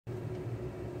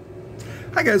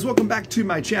Hi guys, welcome back to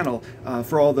my channel.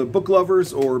 For all the book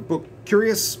lovers or book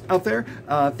curious out there,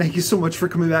 thank you so much for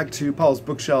coming back to Paul's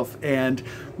Bookshelf, and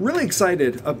really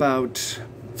excited about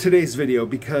today's video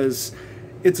because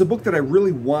it's a book that I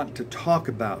really want to talk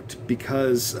about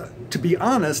because, to be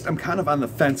honest, I'm kind of on the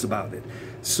fence about it.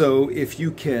 So if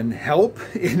you can help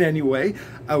in any way,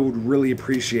 I would really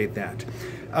appreciate that.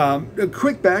 A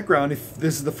quick background, if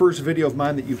this is the first video of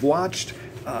mine that you've watched,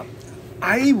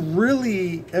 I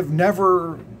really have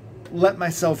never let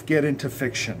myself get into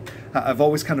fiction. I've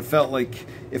always kind of felt like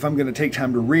if I'm going to take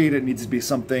time to read, it needs to be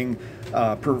something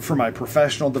for my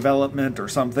professional development or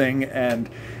something, and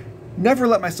never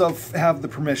let myself have the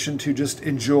permission to just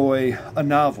enjoy a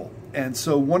novel. And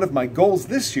so one of my goals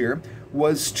this year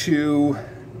was to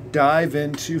dive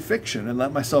into fiction and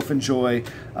let myself enjoy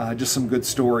just some good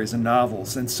stories and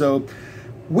novels. And so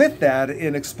with that,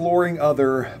 in exploring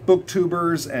other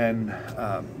booktubers and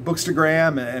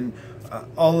Bookstagram and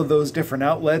all of those different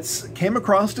outlets, came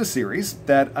across a series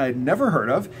that I'd never heard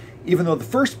of, even though the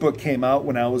first book came out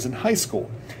when I was in high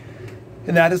school,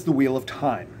 and that is The Wheel of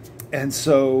Time. And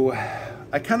so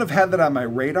I kind of had that on my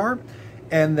radar,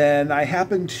 and then I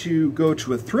happened to go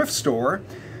to a thrift store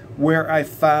where I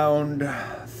found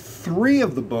 3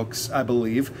 of the books, I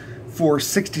believe, for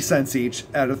 60 cents each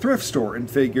at a thrift store,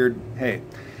 and figured, hey,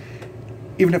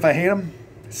 even if I hate them,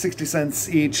 60 cents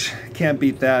each, can't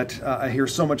beat that. I hear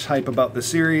so much hype about the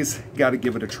series, got to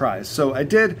give it a try. So I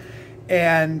did,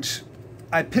 and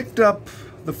I picked up,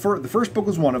 the first book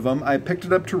was one of them. I picked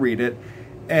it up to read it,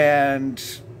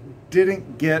 and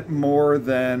didn't get more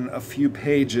than a few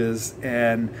pages,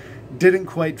 and didn't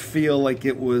quite feel like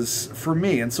it was for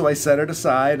me. And so I set it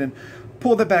aside and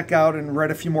pulled it back out and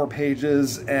read a few more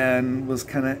pages and was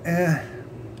kind of eh.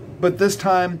 But this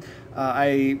time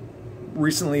I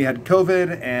recently had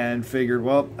COVID and figured,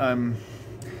 well,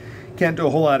 can't do a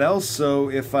whole lot else, so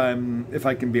if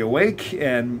I can be awake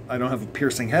and I don't have a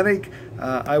piercing headache,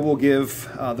 I will give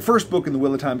the first book in the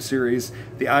Wheel of Time series,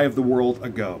 The Eye of the World, a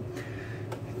go.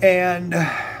 And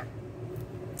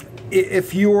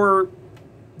if you're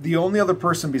the only other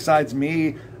person besides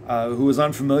me who is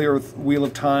unfamiliar with Wheel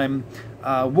of Time,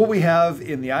 what we have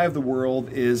in The Eye of the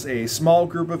World is a small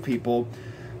group of people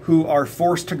who are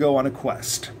forced to go on a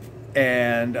quest.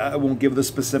 And I won't give the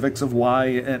specifics of why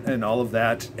and all of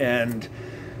that. And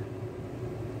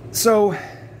so,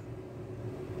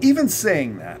 even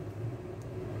saying that,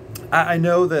 I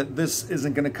know that this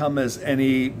isn't going to come as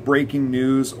any breaking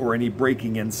news or any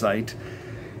breaking insight.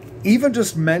 Even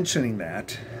just mentioning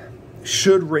that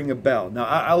should ring a bell. Now,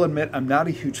 I'll admit I'm not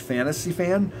a huge fantasy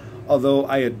fan, although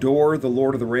I adore The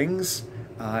Lord of the Rings.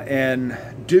 And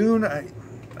Dune,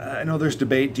 I know there's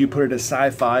debate, do you put it as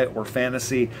sci-fi or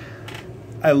fantasy?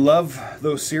 I love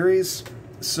those series,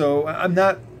 so I'm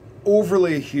not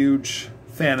overly a huge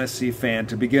fantasy fan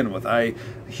to begin with. I'm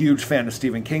a huge fan of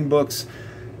Stephen King books,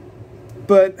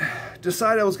 but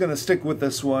decided I was going to stick with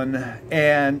this one,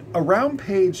 and around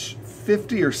page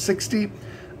 50 or 60,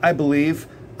 I believe,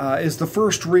 is the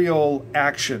first real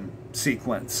action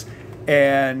sequence.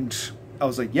 And I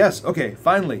was like, yes, okay,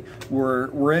 finally,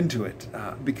 we're into it.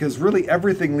 Because really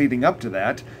everything leading up to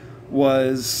that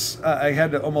was, I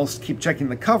had to almost keep checking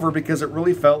the cover because it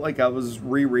really felt like I was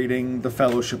rereading The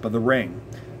Fellowship of the Ring.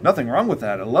 Nothing wrong with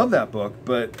that. I love that book,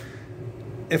 but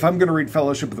if I'm going to read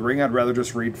Fellowship of the Ring, I'd rather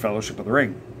just read Fellowship of the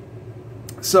Ring.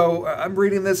 So I'm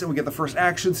reading this, and we get the first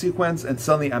action sequence, and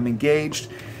suddenly I'm engaged.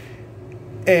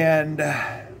 And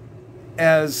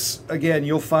as, again,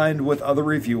 you'll find with other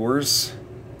reviewers,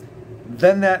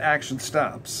 then that action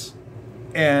stops,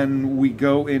 and we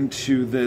go into this